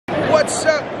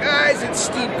This is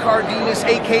Steve Cardenas,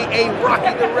 a.k.a.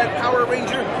 Rocky the Red Power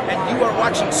Ranger, and you are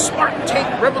watching Smart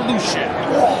Tank Revolution.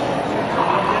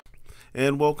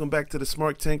 And welcome back to the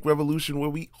Smart Tank Revolution,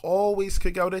 where we always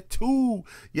kick out at 2.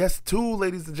 Yes, 2,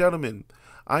 ladies and gentlemen.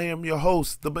 I am your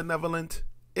host, the benevolent,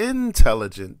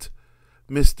 intelligent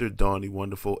Mr. Donnie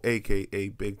Wonderful, a.k.a.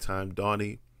 Big Time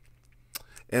Donnie.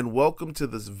 And welcome to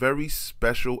this very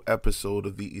special episode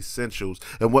of The Essentials.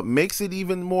 And what makes it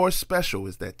even more special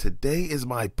is that today is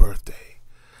my birthday.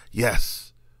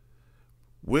 Yes.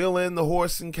 Wheel in the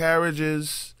horse and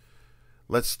carriages.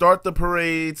 Let's start the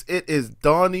parades. It is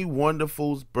Donnie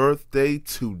Wonderful's birthday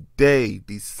today,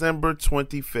 December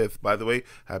 25th. By the way,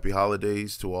 happy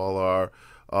holidays to all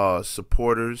our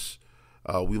supporters.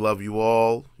 We love you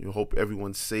all. We hope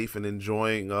everyone's safe and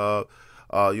enjoying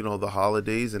the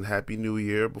holidays, and Happy New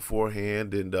Year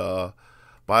beforehand. And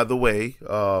by the way,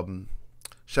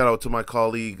 shout out to my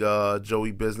colleague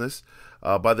Joey Business.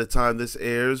 By the time this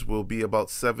airs, we'll be about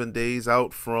 7 days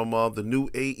out from the new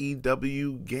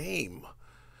AEW game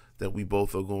that we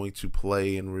both are going to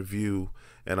play and review,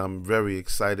 and I'm very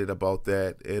excited about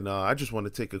that. And I just want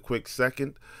to take a quick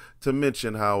second to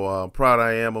mention how proud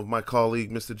I am of my colleague,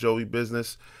 Mr. Joey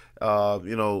Business.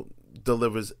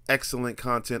 Delivers excellent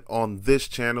content on this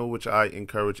channel, which I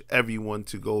encourage everyone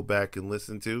to go back and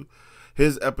listen to.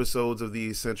 His episodes of The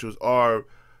Essentials are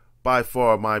by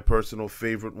far my personal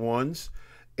favorite ones,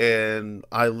 and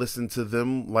I listen to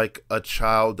them like a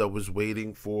child that was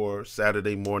waiting for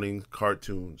Saturday morning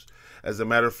cartoons. As a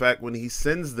matter of fact, when he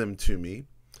sends them to me,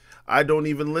 I don't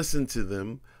even listen to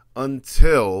them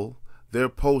until they're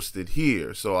posted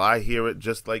here, so I hear it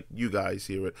just like you guys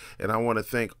hear it. And I want to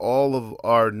thank all of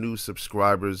our new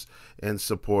subscribers and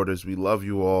supporters. We love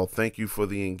you all. Thank you for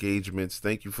the engagements.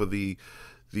 Thank you for the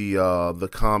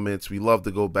comments. We love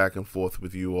to go back and forth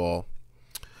with you all.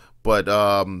 But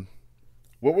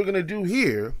what we're gonna do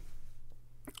here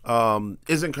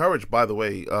is encourage. By the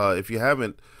way, if you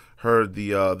haven't heard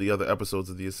the other episodes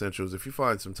of The Essentials, if you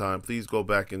find some time, please go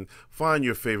back and find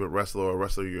your favorite wrestler or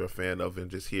wrestler you're a fan of and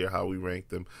just hear how we rank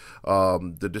them.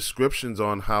 The descriptions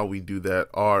on how we do that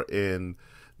are in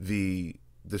the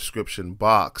description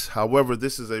box. However,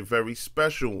 this is a very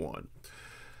special one.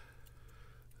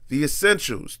 The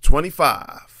Essentials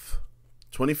 25th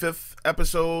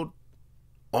episode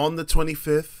on the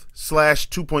 25th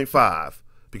 /2.5,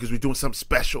 because we're doing something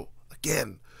special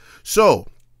again. So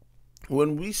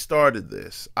when we started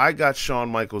this, I got Shawn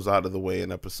Michaels out of the way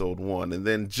in episode 1, and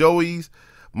then Joey's,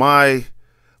 my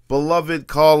beloved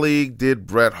colleague, did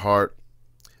Bret Hart,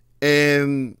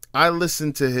 and I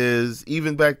listened to his,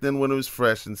 even back then when it was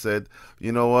fresh, and said,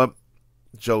 you know what,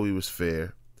 Joey was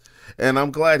fair. And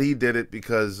I'm glad he did it,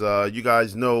 because you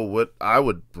guys know what I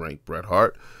would rank Bret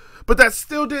Hart, but that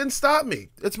still didn't stop me.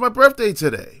 It's my birthday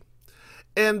today.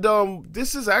 And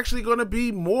this is actually going to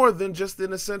be more than just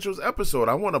an Essentials episode.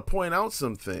 I want to point out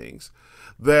some things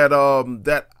that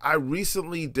that I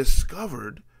recently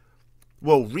rediscovered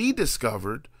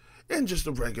in just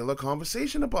a regular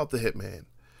conversation about the Hitman.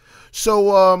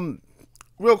 So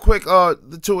real quick,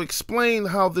 to explain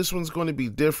how this one's going to be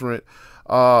different,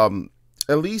 at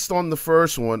least on the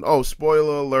first one. Oh,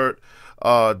 spoiler alert.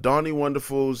 Donnie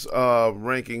Wonderful's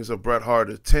rankings of Bret Hart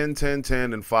is 10, 10,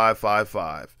 10, and 5, 5,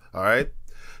 5. All right?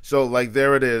 So, like,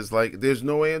 there it is. Like, there's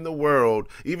no way in the world,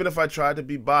 even if I tried to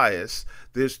be biased,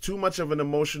 there's too much of an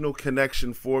emotional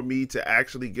connection for me to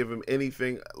actually give him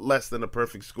anything less than a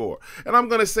perfect score. And I'm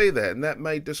going to say that, and that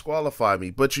might disqualify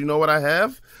me. But you know what I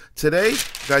have today?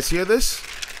 You guys hear this?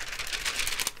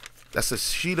 That's a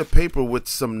sheet of paper with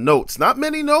some notes. Not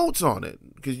many notes on it,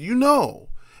 because you know,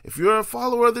 if you're a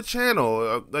follower of the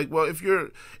channel, if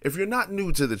you're not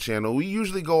new to the channel, we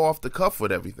usually go off the cuff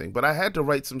with everything. But I had to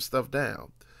write some stuff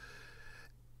down.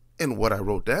 And what I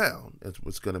wrote down is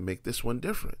what's going to make this one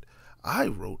different. I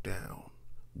wrote down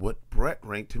what Bret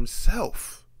ranked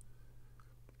himself.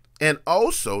 And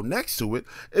also, next to it,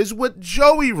 is what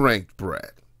Joey ranked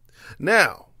Bret.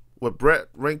 Now, what Bret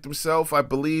ranked himself, I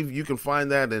believe you can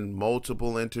find that in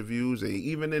multiple interviews,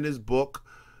 even in his book,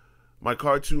 My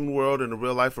Cartoon World and the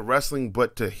Real Life of Wrestling.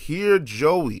 But to hear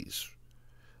Joey's,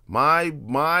 my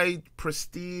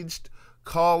prestiged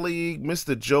colleague,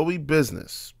 Mr. Joey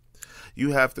Business,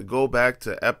 you have to go back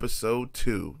to episode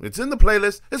 2. It's in the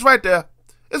playlist. It's right there.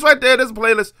 It's right there. There's a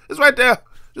playlist. It's right there.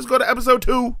 Just go to episode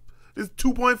 2. It's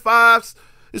 2.5.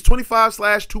 It's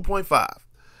 25/2.5.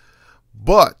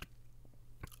 But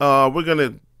I'm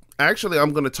going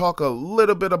to talk a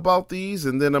little bit about these,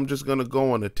 and then I'm just going to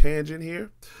go on a tangent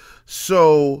here.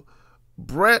 So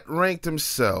Bret ranked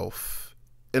himself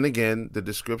And again, the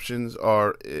descriptions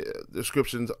are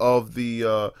descriptions of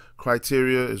the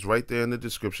criteria is right there in the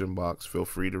description box. Feel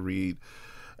free to read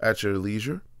at your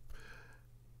leisure.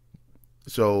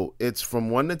 So it's from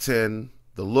 1 to 10,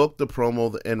 the look, the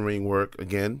promo, the in-ring work.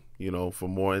 Again, for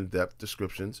more in-depth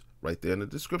descriptions, right there in the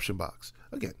description box.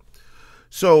 Again.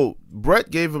 So Bret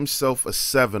gave himself a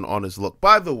 7 on his look.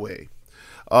 By the way,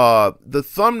 the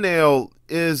thumbnail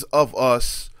is of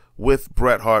us with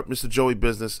Bret Hart, Mr. Joey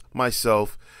Business,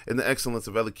 myself, and the excellence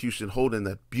of elocution, holding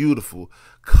that beautiful,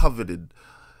 coveted,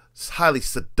 highly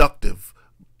seductive,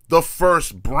 the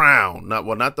first brown,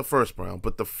 not the first brown,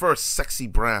 but the first sexy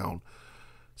brown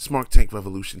Smart Tank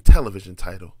Revolution television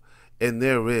title. And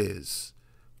there is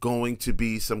going to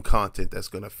be some content that's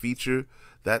going to feature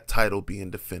that title being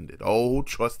defended. Oh,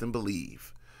 trust and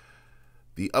believe.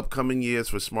 The upcoming years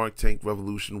for Smart Tank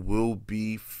Revolution will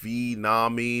be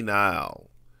phenomenal.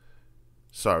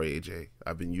 Sorry, AJ.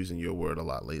 I've been using your word a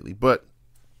lot lately. But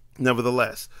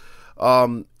nevertheless,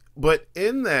 but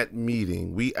in that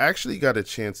meeting, we actually got a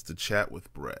chance to chat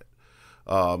with Bret.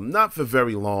 Not for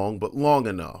very long, but long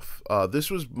enough. This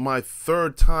was my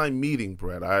third time meeting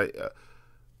Bret.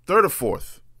 Third or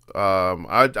fourth.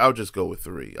 I'll just go with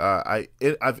 3.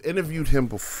 I've interviewed him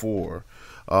before,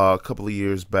 a couple of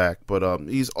years back, but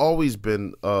he's always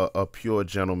been a pure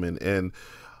gentleman. And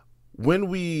when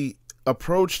we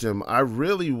approached him, I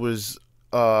really was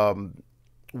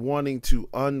wanting to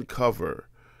uncover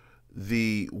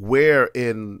where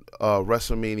in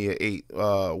WrestleMania 8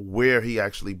 where he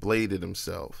actually bladed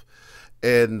himself,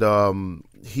 and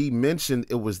he mentioned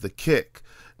it was the kick.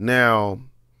 Now,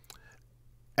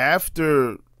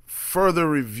 after further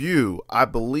review, I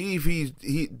believe he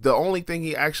the only thing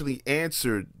he actually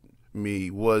answered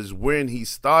me was when he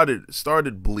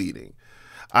started bleeding.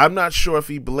 I'm not sure if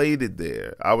he bladed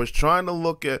there. I was trying to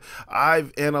look at,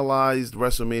 I've analyzed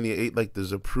WrestleMania 8 like the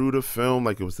Zapruder film,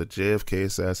 like it was the JFK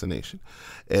assassination.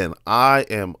 And I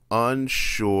am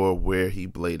unsure where he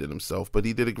bladed himself, but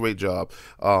he did a great job.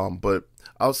 But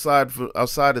outside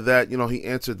of that, he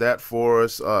answered that for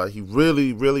us. He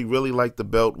really, really, really liked the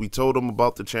belt. We told him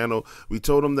about the channel. We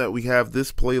told him that we have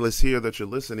this playlist here that you're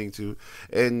listening to.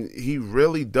 And he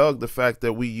really dug the fact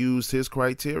that we used his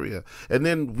criteria. And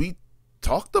then we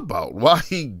talked about why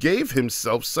he gave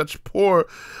himself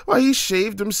why he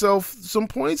shaved himself some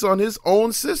points on his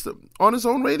own system, on his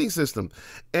own rating system.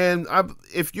 And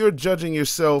if you're judging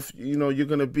yourself, you're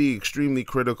going to be extremely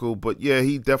critical, but yeah,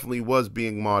 he definitely was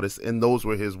being modest, and those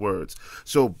were his words.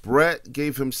 So Bret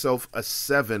gave himself a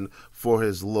 7 for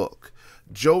his look.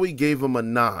 Joey gave him a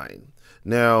 9.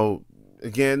 Now,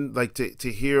 again, like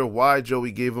to hear why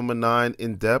Joey gave him a 9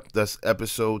 in depth, that's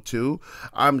episode 2.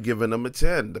 I'm giving him a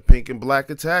 10. The pink and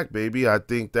black attack, baby. I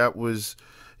think that was,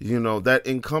 that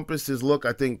encompassed his look.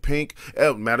 I think pink.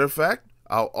 Matter of fact,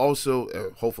 I'll also,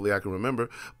 hopefully I can remember,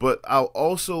 but I'll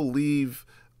also leave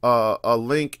a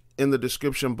link in the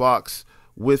description box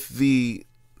with the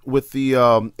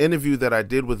interview that I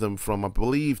did with him from, I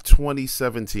believe,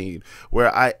 2017,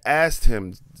 where I asked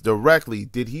him directly,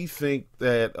 did he think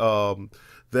that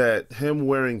that him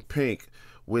wearing pink,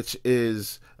 which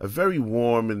is a very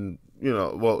warm and,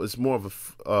 it's more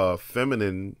of a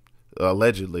feminine,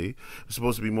 allegedly, it's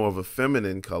supposed to be more of a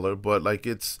feminine color, but like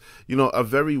it's, a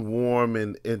very warm,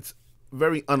 and it's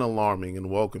very unalarming and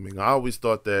welcoming. I always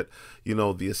thought that,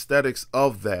 the aesthetics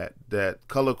of that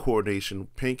color coordination,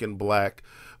 pink and black,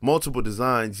 multiple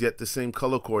designs, yet the same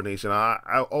color coordination,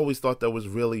 I always thought that was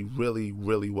really, really,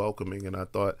 really welcoming. And I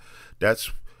thought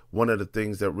that's one of the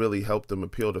things that really helped them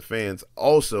appeal to fans.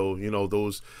 Also,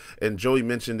 those, and Joey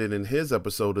mentioned it in his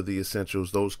episode of The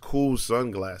Essentials, those cool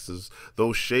sunglasses,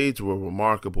 those shades were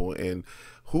remarkable. And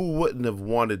who wouldn't have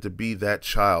wanted to be that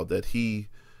child that he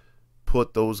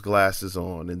put those glasses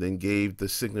on and then gave the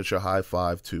signature high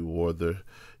five to, or the,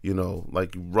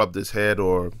 like rubbed his head,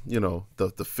 or,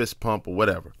 the fist pump or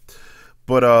whatever.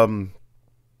 But,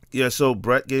 yeah, so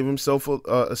Bret gave himself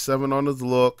a 7 on his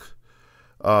look.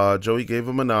 Joey gave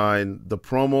him a 9. The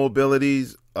promo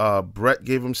abilities, Bret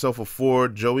gave himself a 4.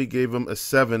 Joey gave him a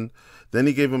 7. Then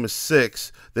he gave him a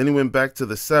 6. Then he went back to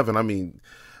the 7. I mean,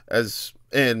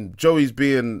 and Joey's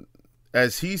being,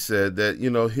 as he said, that,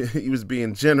 he was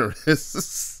being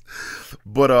generous.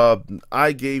 But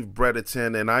I gave Bret a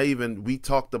 10, and we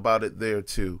talked about it there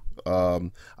too.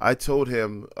 I told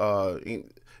him,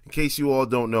 in case you all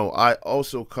don't know, I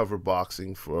also cover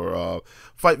boxing for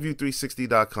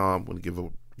FightView360.com. I'm going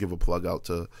to give a plug out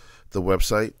to the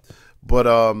website. But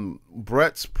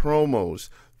Bret's promos,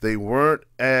 they weren't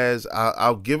as,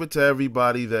 I'll give it to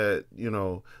everybody that,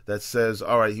 that says,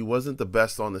 all right, he wasn't the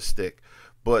best on the stick.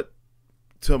 But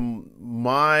to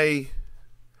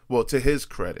well, to his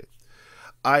credit,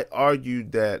 I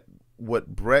argued that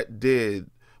what Bret did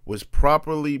was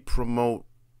properly promote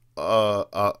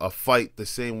a fight the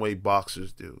same way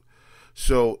boxers do.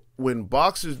 So when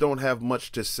boxers don't have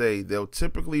much to say, they'll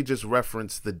typically just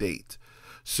reference the date.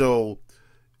 So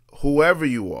whoever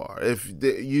you are,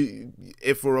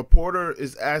 if a reporter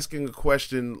is asking a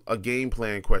question, a game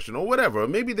plan question or whatever, or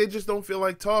maybe they just don't feel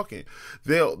like talking,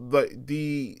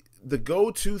 the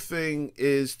go-to thing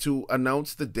is to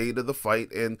announce the date of the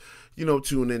fight and,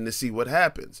 tune in to see what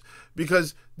happens,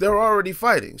 because they're already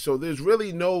fighting. So there's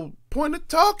really no point of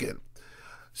talking.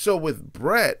 So with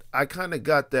Bret, I kind of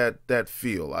got that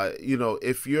feel.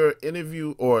 If your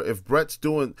interview, or if Bret's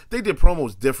doing, they did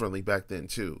promos differently back then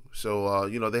too. So,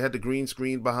 they had the green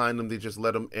screen behind them. They just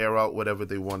let them air out whatever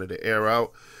they wanted to air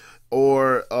out.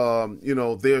 Or,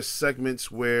 there's segments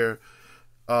where,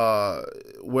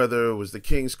 whether it was the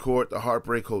King's Court, the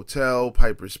Heartbreak Hotel,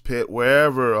 Piper's Pit,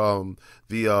 wherever,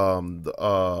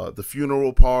 the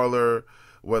funeral parlor,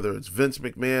 whether it's Vince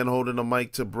McMahon holding a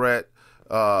mic to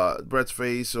Bret's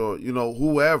face, or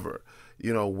whoever,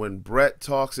 when Bret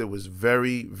talks, it was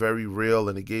very, very real,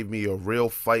 and it gave me a real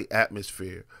fight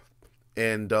atmosphere.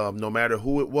 And no matter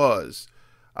who it was,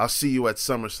 I'll see you at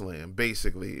SummerSlam,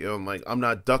 basically. I'm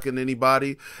not ducking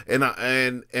anybody, and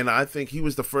I think he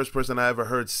was the first person I ever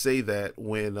heard say that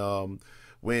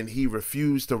when he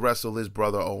refused to wrestle his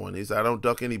brother Owen. He said, "I don't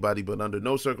duck anybody, but under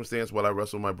no circumstance will I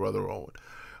wrestle my brother Owen."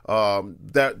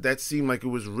 That seemed like it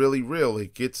was really real.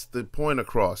 It gets the point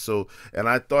across. So, and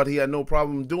I thought he had no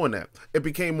problem doing that. It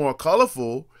became more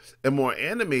colorful and more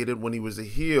animated when he was a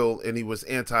heel and he was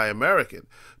anti-American,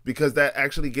 because that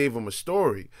actually gave him a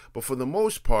story. But for the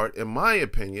most part, in my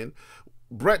opinion,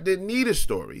 Bret didn't need a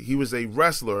story. He was a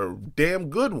wrestler, a damn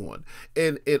good one.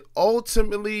 And it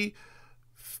ultimately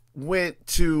went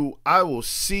to, I will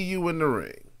see you in the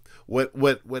ring.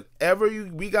 Whatever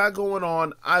we got going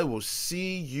on, I will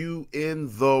see you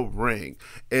in the ring.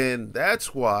 And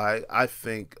that's why I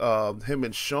think him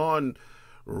and Shawn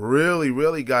really,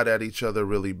 really got at each other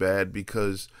really bad,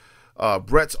 because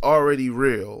Bret's already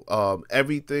real.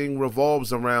 Everything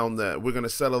revolves around that. We're going to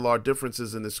settle our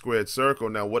differences in the squared circle.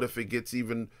 Now, what if it gets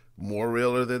even more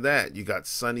realer than that? You got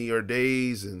sunnier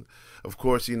days, and of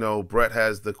course, Bret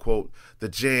has the quote, the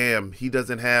jam. He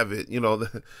doesn't have it.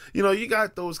 You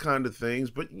got those kind of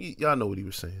things, but y'all know what he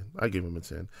was saying. I give him a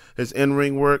 10. His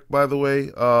in-ring work, by the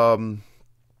way,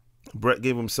 Bret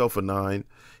gave himself a 9.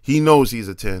 He knows he's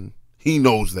a 10. He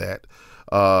knows that.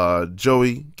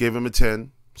 Joey gave him a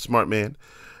 10. Smart man.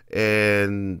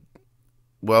 And,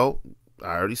 well,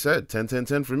 I already said 10, 10,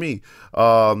 10 for me.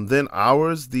 Then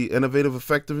ours, the innovative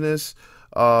effectiveness,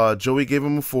 Joey gave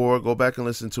him a 4. Go back and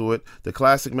listen to it. The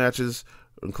classic matches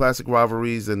and classic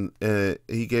rivalries, and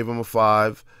he gave him a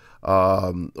 5.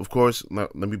 Of course,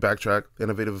 let me backtrack.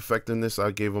 Innovative effectiveness, I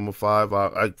gave him a 5.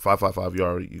 5.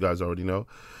 You guys already know.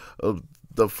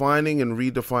 Defining and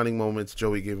redefining moments,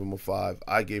 Joey gave him a 5.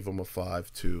 I gave him a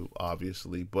 5 too,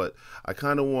 obviously. But I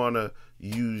kind of want to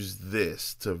use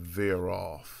this to veer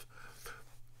off.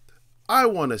 I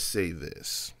want to say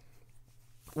this.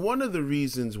 One of the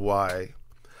reasons why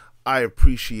I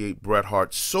appreciate Bret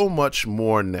Hart so much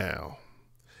more now,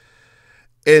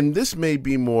 and this may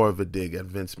be more of a dig at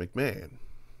Vince McMahon,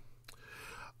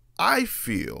 I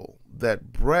feel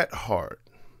that Bret Hart,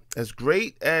 as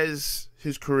great as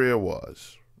his career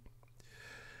was,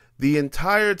 the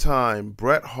entire time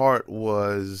Bret Hart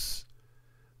was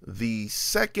the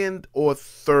second or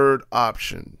third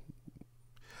option.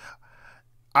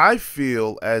 I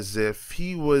feel as if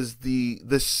he was the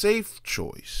safe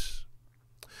choice.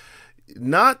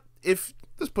 Not if,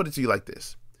 let's put it to you like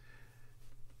this.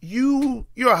 You're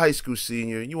a high school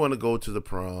senior, you want to go to the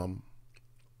prom.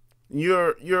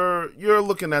 You're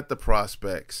looking at the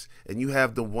prospects, and you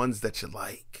have the ones that you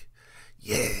like.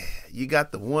 Yeah, you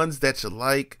got the ones that you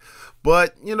like,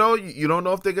 but you don't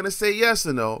know if they're going to say yes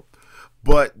or no.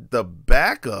 But the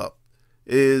backup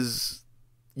is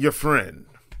your friend,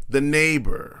 the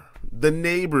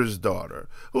neighbor's daughter,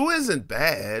 who isn't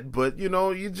bad, but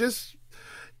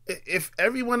if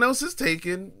everyone else is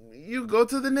taken, you go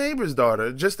to the neighbor's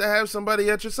daughter just to have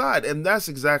somebody at your side. And that's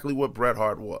exactly what Bret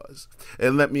Hart was.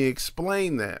 And let me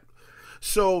explain that.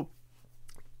 So,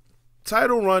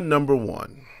 title run number 1,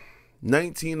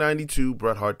 1992,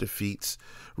 Bret Hart defeats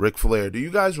Ric Flair. Do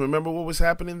you guys remember what was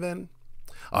happening then?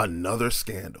 Another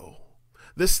scandal.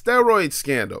 The steroid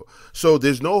scandal. So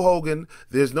there's no Hogan,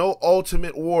 there's no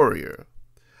Ultimate Warrior.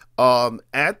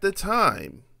 At the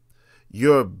time,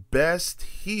 your best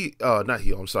your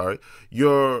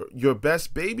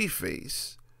best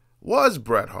babyface was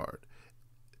Bret Hart.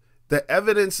 the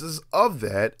evidences of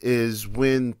that is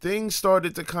when things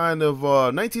started to kind of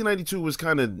 1992 was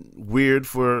kind of weird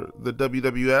for the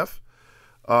WWF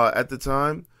at the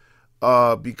time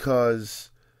because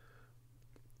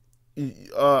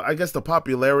I guess the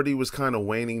popularity was kind of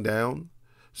waning down,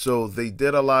 so they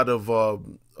did a lot of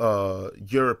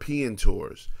European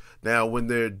tours. Now when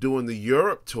they're doing the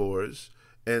Europe tours,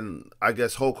 and I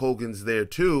guess Hulk Hogan's there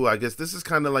too, I guess this is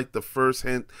kind of like the first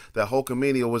hint that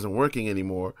Hulkamania wasn't working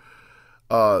anymore.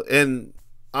 And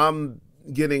I'm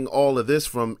getting all of this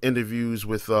from interviews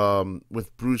with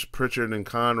Bruce Pritchard and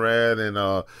Conrad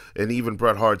and even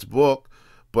Bret Hart's book,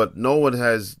 but no one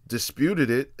has disputed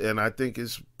it, and I think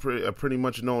it's a pretty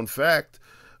much known fact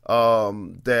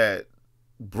that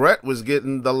Bret was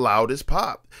getting the loudest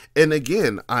pop. And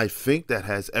again, I think that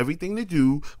has everything to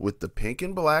do with the pink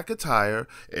and black attire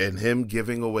and him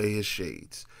giving away his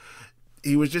shades.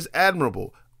 He was just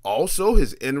admirable. Also,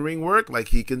 his in-ring work, like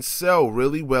he can sell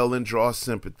really well and draw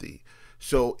sympathy.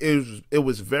 So it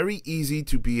was very easy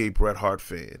to be a Bret Hart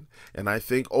fan. And I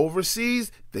think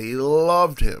overseas, they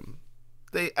loved him.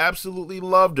 They absolutely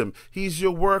loved him. He's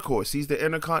your workhorse. He's the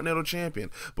Intercontinental Champion.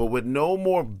 But with no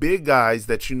more big guys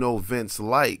that you know Vince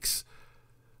likes,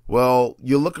 well,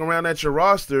 you look around at your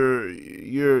roster,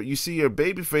 you see your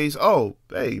babyface. Oh,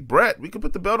 hey, Bret, we could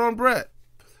put the belt on Bret.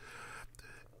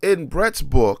 In Bret's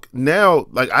book, now,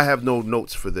 like, I have no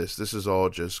notes for this. This is all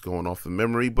just going off of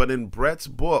memory. But in Bret's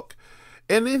book,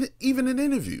 and even in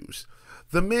interviews,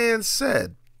 the man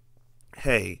said,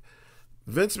 hey,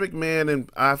 Vince McMahon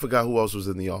and I forgot who else was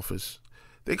in the office.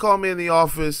 They called me in the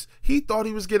office. He thought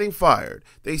he was getting fired.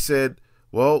 They said,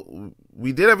 well,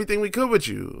 we did everything we could with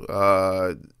you.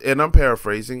 And I'm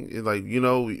paraphrasing. Like, you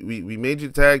know, we made you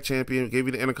the tag champion, gave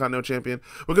you the Intercontinental Champion.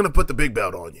 We're going to put the big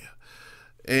belt on you.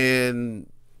 And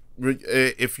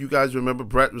if you guys remember,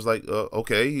 Bret was like,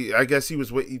 okay, I guess he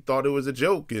thought it was a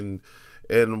joke. And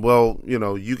well, you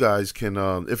know, you guys can,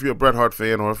 if you're a Bret Hart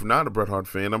fan or if you're not a Bret Hart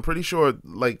fan, I'm pretty sure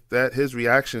like that his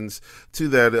reactions to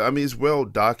that, I mean, it's well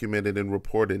documented and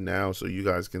reported now, so you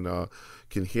guys can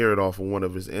hear it off of one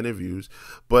of his interviews.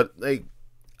 But like,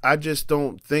 I just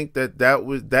don't think that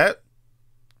was that.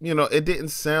 You know, it didn't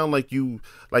sound like you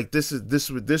like this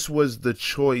was the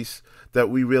choice that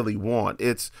we really want.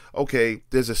 It's okay,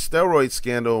 there's a steroid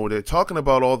scandal where they're talking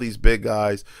about all these big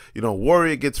guys. You know,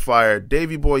 Warrior gets fired,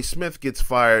 Davey Boy Smith gets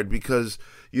fired because,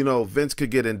 you know, Vince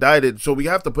could get indicted, so we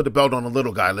have to put the belt on a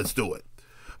little guy. Let's do it.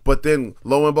 But then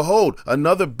lo and behold,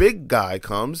 another big guy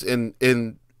comes and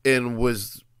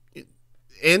was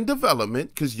in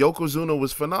development because Yokozuna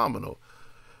was phenomenal.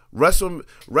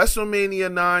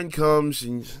 WrestleMania 9 comes,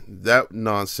 and that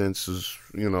nonsense is,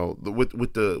 you know,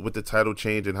 with the title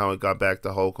change and how it got back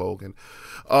to Hulk Hogan.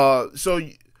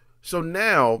 So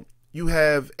now you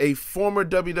have a former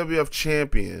WWF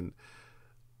champion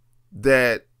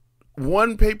that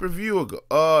one pay-per-view ago.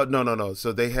 No.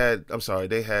 So they had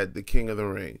the King of the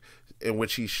Ring, in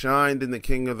which he shined in the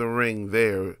King of the Ring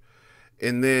there,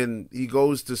 and then he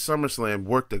goes to SummerSlam,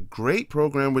 worked a great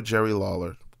program with Jerry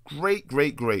Lawler. Great.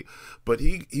 But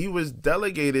he was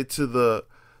delegated to the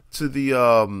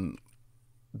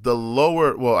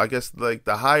lower, well, I guess like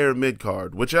the higher mid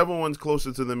card, whichever one's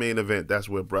closer to the main event. That's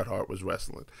where Bret Hart was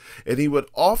wrestling, and he would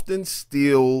often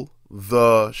steal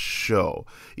the show,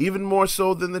 even more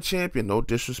so than the champion. No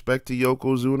disrespect to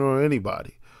Yokozuna or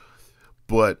anybody,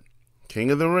 but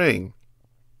King of the Ring,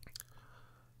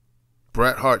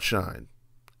 Bret Hart shined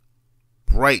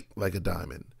bright like a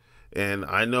diamond. And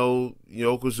I know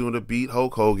Yokozuna beat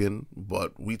Hulk Hogan,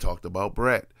 but we talked about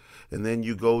Bret. And then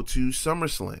you go to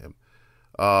SummerSlam.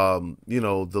 You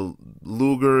know, the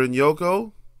Luger and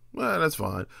Yoko, well, that's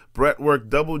fine. Bret worked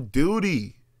double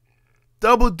duty.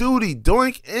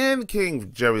 Doink and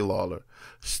King Jerry Lawler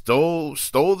stole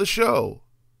the show.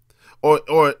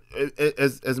 Or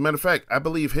as a matter of fact, I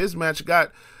believe his match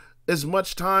got as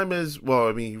much time as, well,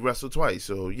 I mean, he wrestled twice.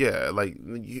 So yeah, like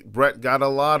Bret got a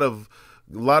lot of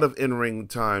in-ring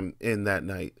time in that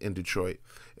night in Detroit.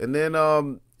 And then,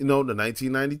 you know, the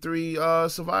 1993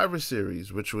 Survivor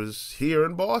Series, which was here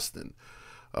in Boston.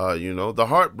 You know, the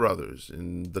Hart brothers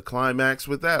and the climax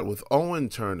with that, with Owen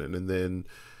turning. And then,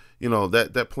 you know,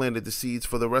 that planted the seeds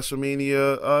for the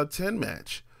WrestleMania 10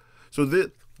 match. So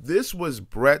this was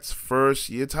Bret's first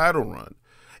year title run.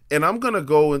 And I'm going to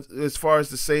go as far as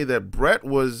to say that Bret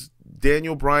was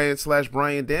Daniel Bryan /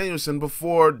 Bryan Danielson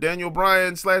before Daniel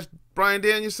Bryan / Bryan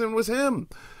Danielson was him.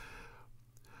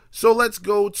 So let's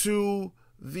go to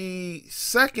the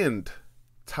second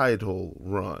title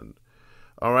run.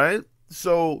 All right.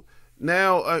 So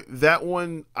now that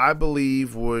one, I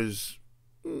believe, was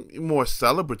more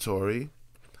celebratory.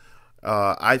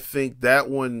 I think that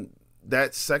one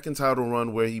that second title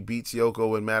run where he beats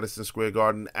Yoko in Madison Square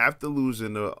Garden after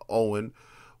losing to Owen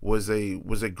was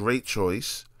a great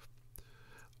choice.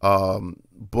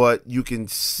 But you can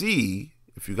see,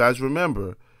 if you guys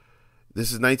remember,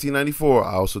 this is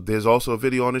 1994. There's also a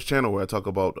video on this channel where I talk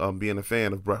about being a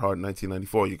fan of Bret Hart in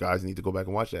 1994. You guys need to go back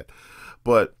and watch that.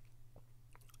 But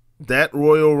that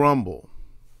Royal Rumble,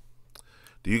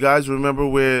 do you guys remember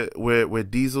where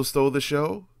Diesel stole the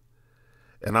show?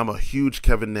 And I'm a huge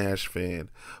Kevin Nash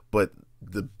fan, but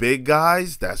the big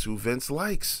guys, that's who Vince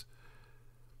likes.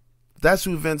 That's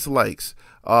who Vince likes.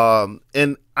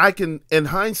 And I can, in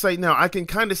hindsight now, I can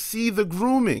kind of see the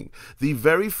grooming. The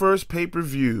very first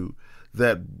pay-per-view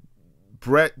that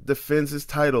Bret defends his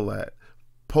title at,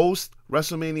 post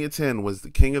WrestleMania 10, was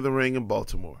the King of the Ring in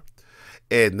Baltimore.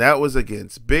 And that was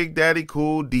against Big Daddy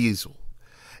Cool Diesel.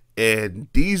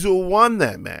 And Diesel won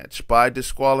that match by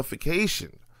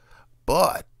disqualification.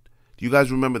 But do you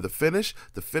guys remember the finish?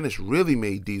 The finish really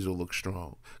made Diesel look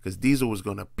strong, because Diesel was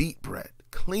going to beat Bret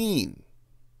clean.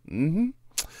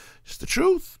 It's the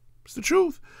truth. It's the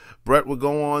truth. Bret would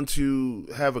go on to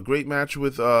have a great match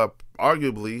with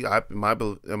arguably,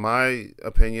 in my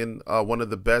opinion, one of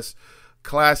the best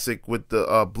classic with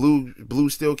the blue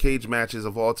steel cage matches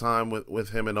of all time with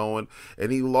him and Owen.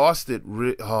 And he lost it.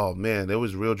 Oh man, it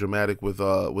was real dramatic with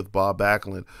Bob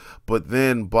Backlund. But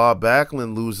then Bob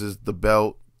Backlund loses the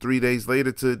belt 3 days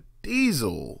later to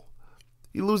Diesel.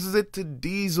 He loses it to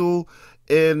Diesel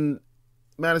in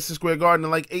Madison Square Garden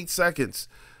in like 8 seconds.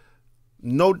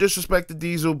 No disrespect to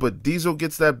Diesel, but Diesel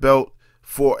gets that belt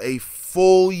for a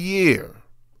full year.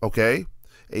 Okay?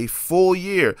 A full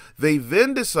year. They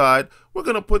then decide, we're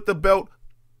going to put the belt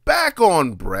back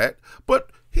on Bret, but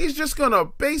he's just going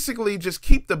to basically just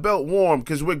keep the belt warm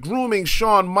because we're grooming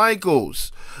Shawn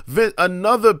Michaels,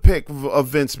 another pick of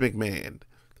Vince McMahon.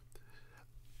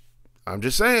 I'm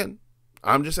just saying.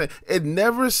 It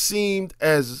never seemed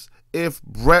as if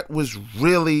Bret was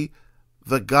really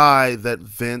the guy that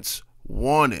Vince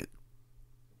wanted.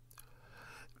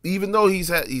 Even though he's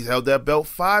held that belt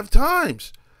 5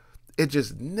 times. It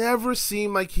just never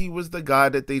seemed like he was the guy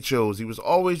that they chose. He was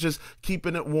always just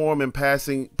keeping it warm and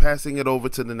passing it over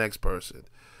to the next person.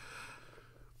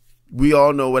 We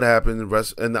all know what happened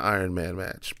in the Iron Man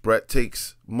match. Bret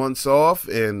takes months off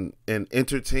and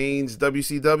entertains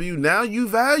WCW. Now you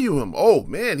value him. Oh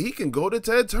man, he can go to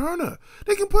Ted Turner.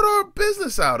 They can put our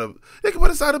business they can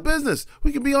put us out of business.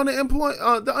 We can be on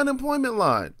the unemployment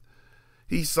line.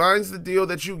 He signs the deal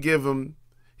that you give him.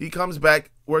 He comes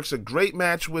back, works a great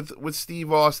match with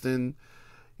Steve Austin.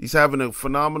 He's having a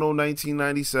phenomenal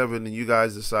 1997, and you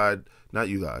guys decide, not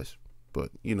you guys,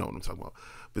 but you know what I'm talking about.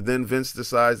 But then Vince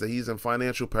decides that he's in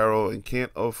financial peril and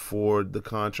can't afford the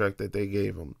contract that they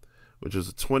gave him, which was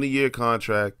a 20-year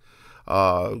contract,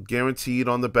 guaranteed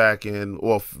on the back end,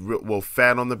 or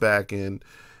fat on the back end,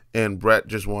 and Bret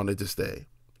just wanted to stay.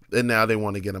 And now they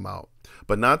want to get him out.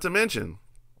 But not to mention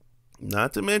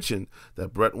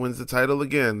that Bret wins the title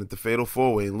again at the Fatal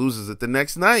 4-Way and loses it the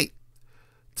next night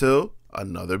to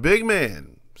another big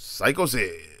man, Psycho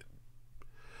Sid.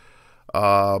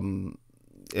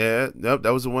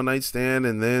 That was a one-night stand,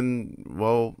 and then,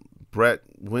 well, Bret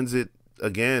wins it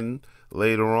again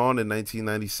later on in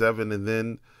 1997, and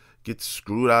then gets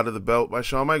screwed out of the belt by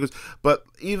Shawn Michaels. But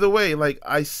either way, like,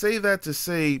 I say that to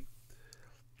say,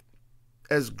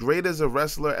 as great as a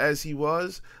wrestler as he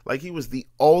was, like, he was the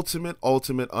ultimate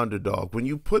underdog. When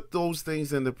you put those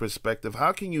things into perspective,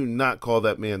 how can you not call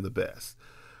that man the best?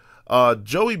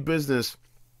 Joey Business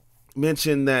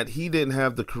mentioned that he didn't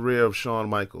have the career of Shawn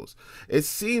Michaels. It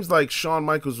seems like Shawn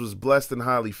Michaels was blessed and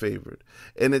highly favored.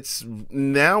 And it's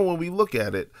now when we look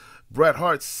at it, Bret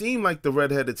Hart seemed like the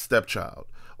redheaded stepchild.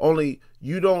 Only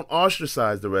you don't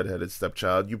ostracize the redheaded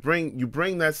stepchild. You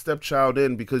bring that stepchild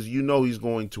in because you know he's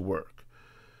going to work.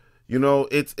 You know,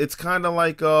 it's kind of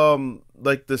like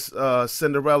this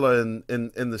Cinderella and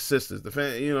the sisters.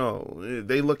 You know,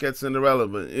 they look at Cinderella,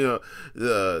 but you know,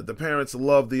 the parents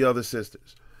love the other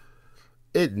sisters.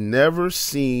 It never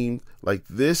seemed like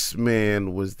this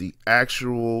man was the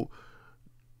actual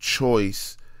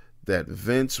choice that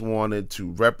Vince wanted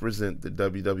to represent the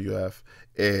WWF,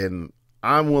 and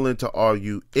I'm willing to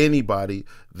argue anybody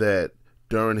that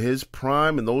during his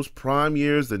prime, in those prime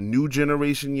years, the new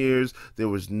generation years, there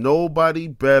was nobody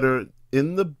better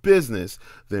in the business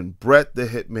than Bret the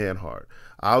Hitman Hart.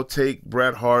 I'll take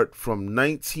Bret Hart from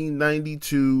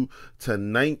 1992 to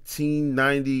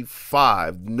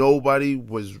 1995. Nobody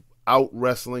was out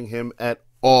wrestling him at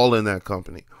all in that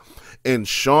company. And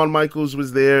Shawn Michaels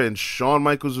was there, and Shawn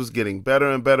Michaels was getting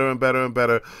better and better and better and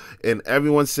better. And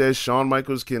everyone says Shawn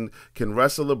Michaels can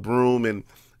wrestle a broom, and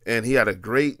And he had a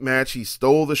great match. He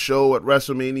stole the show at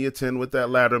WrestleMania 10 with that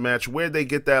ladder match. Where'd they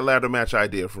get that ladder match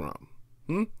idea from?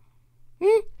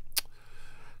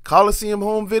 Coliseum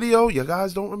home video? You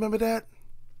guys don't remember that?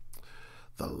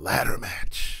 The ladder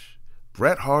match.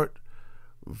 Bret Hart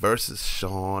versus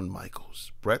Shawn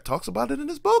Michaels. Bret talks about it in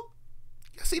his book.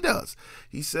 Yes, he does.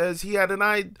 He says he had an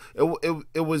idea.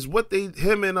 It was what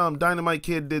him and Dynamite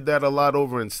Kid did that a lot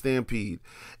over in Stampede.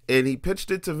 And he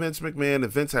pitched it to Vince McMahon,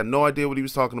 and Vince had no idea what he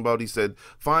was talking about. He said,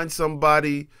 find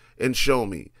somebody and show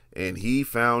me. And he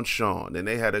found Shawn, and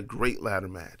they had a great ladder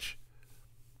match.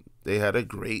 They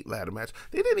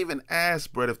didn't even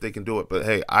ask Bret if they can do it, but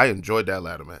hey, I enjoyed that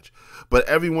ladder match. But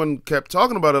everyone kept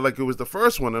talking about it like it was the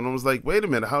first one, and I was like, wait a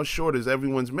minute, how short is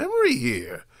everyone's memory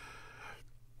here?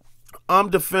 I'm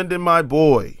defending my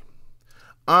boy.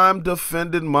 I'm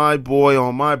defending my boy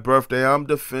on my birthday. I'm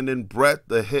defending Bret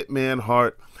the Hitman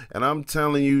Hart. And I'm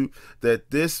telling you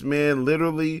that this man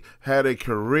literally had a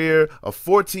career, a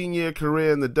 14-year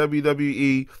career in the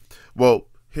WWE. Well,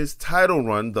 his title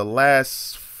run, the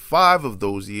last 5 of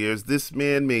those years, this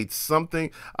man made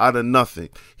something out of nothing.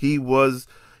 He was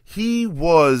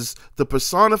the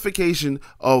personification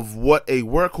of what a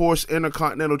workhorse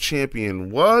intercontinental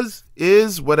champion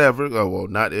is, whatever. Oh, well,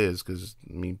 not is, because,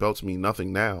 belts mean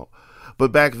nothing now.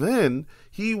 But back then,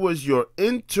 he was your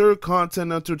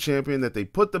intercontinental champion that they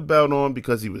put the belt on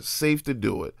because he was safe to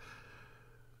do it.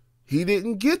 He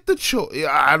didn't get the choice.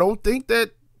 I don't think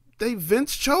that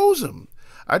Vince chose him.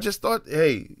 I just thought,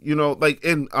 hey,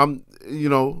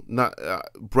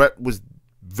 Bret was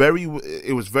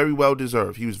it was very well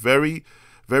deserved. He was very,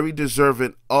 very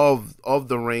deserving of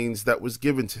the reigns that was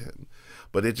given to him.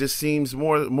 But it just seems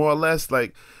more or less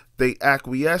like they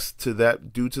acquiesced to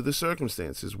that due to the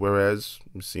circumstances. Whereas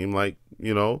it seemed like,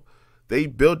 they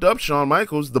built up Shawn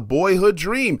Michaels, the boyhood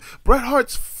dream. Bret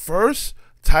Hart's first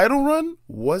title run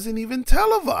wasn't even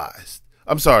televised.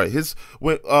 I'm sorry, his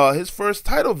first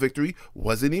title victory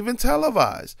wasn't even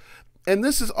televised. And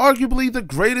this is arguably the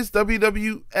greatest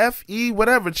WWFE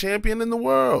whatever champion in the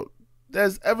world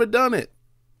that's ever done it.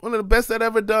 One of the best that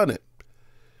ever done it.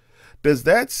 Does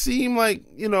that seem like,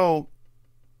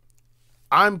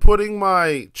 I'm putting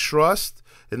my trust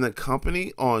in the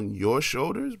company on your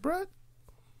shoulders, Bret?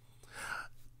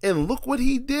 And look what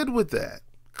he did with that.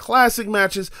 Classic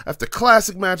matches after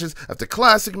classic matches after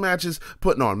classic matches,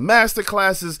 putting on master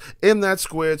classes in that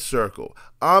squared circle.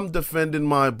 I'm defending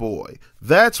my boy.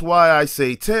 That's why I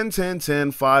say 10, 10,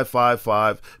 10, 5, 5,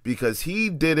 5, because he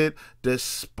did it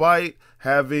despite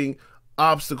having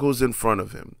obstacles in front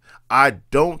of him. I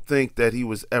don't think that he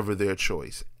was ever their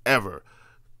choice, ever.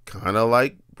 Kind of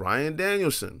like Bryan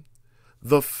Danielson.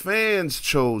 The fans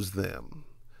chose them.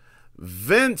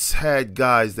 Vince had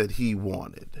guys that he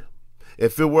wanted.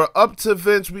 If it were up to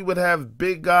Vince, we would have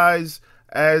big guys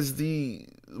as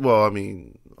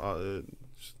Roman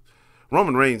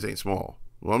Reigns ain't small.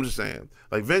 Well, I'm just saying.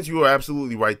 Like, Vince, you are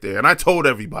absolutely right there. And I told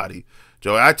everybody,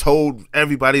 Joey,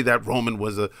 that Roman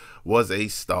was a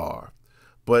star.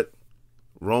 But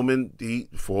Roman,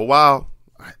 for a while,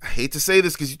 I hate to say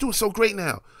this because he's doing so great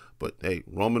now. But, hey,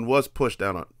 Roman was pushed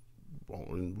down on.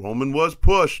 Roman was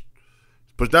pushed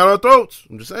down our throats.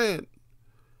 I'm just saying.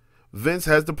 Vince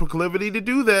has the proclivity to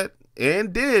do that,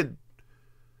 and did.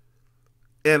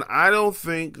 And I don't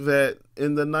think that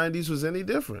in the 90s was any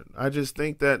different. I just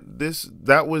think that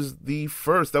that was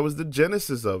the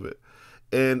genesis of it.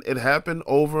 And it happened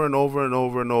over and over and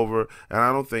over and over. And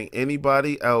I don't think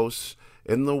anybody else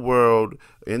in the world,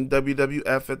 in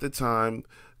WWF at the time,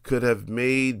 could have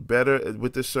made better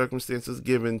with the circumstances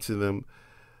given to them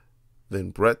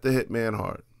than Bret the Hitman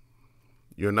Hart.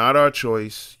 You're not our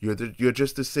choice. You're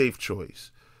just a safe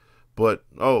choice. But,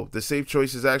 the safe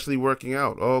choice is actually working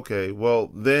out. Okay, well,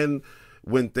 then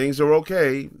when things are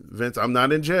okay, Vince, I'm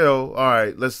not in jail. All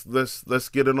right, let's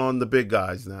get it on the big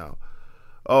guys now.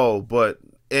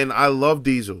 And I love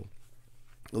Diesel.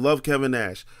 I love Kevin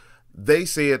Nash. They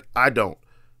say it, I don't.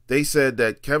 They said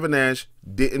that Kevin Nash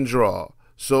didn't draw.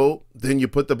 So then you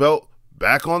put the belt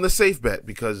back on the safe bet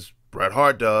because Bret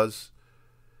Hart does.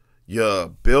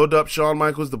 You build up Shawn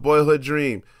Michaels, the boyhood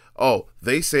dream.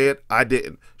 They say it, I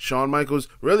didn't. Shawn Michaels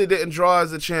really didn't draw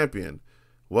as a champion.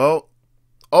 Well,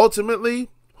 ultimately,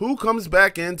 who comes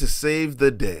back in to save the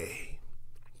day?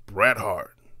 Bret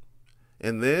Hart.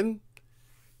 And then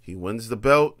he wins the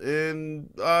belt in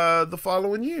the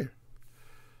following year.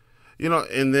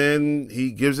 And then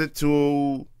he gives it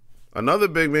to another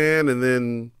big man and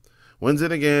then wins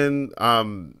it again.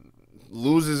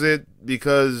 Loses it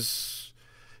because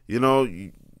you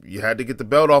had to get the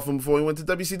belt off him before he went to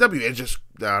WCW.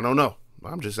 I don't know.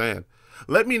 I'm just saying.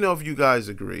 Let me know if you guys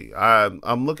agree.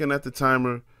 I'm looking at the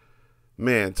timer.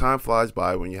 man, time flies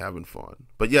by when you're having fun.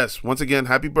 But yes, once again,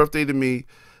 happy birthday to me.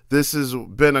 This has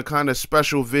been a kind of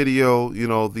special video, you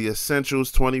know, the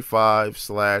Essentials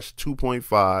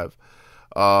 25/2.5.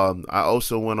 I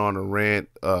also went on a rant,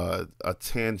 a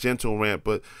tangential rant,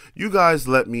 but you guys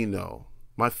let me know,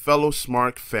 my fellow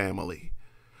Smart family,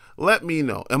 let me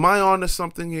know, am I on to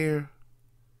something here?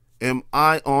 Am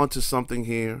I on to something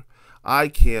here? I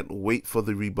can't wait for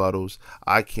the rebuttals.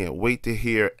 I can't wait to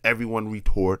hear everyone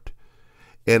retort.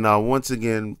 And once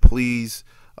again, please,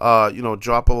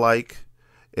 drop a like.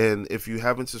 And if you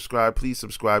haven't subscribed, please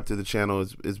subscribe to the channel.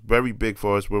 It's very big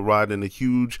for us. We're riding a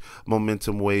huge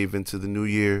momentum wave into the new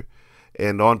year.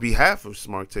 And on behalf of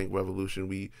Smart Tank Revolution,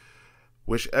 we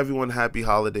wish everyone happy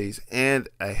holidays and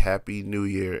a happy new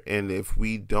year. And if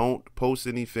we don't post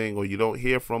anything or you don't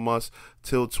hear from us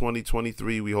till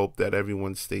 2023, we hope that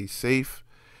everyone stays safe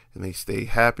and they stay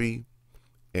happy.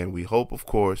 And we hope, of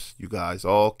course, you guys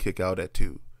all kick out at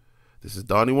 2. This is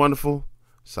Donnie Wonderful,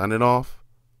 signing off.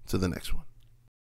 To the next one.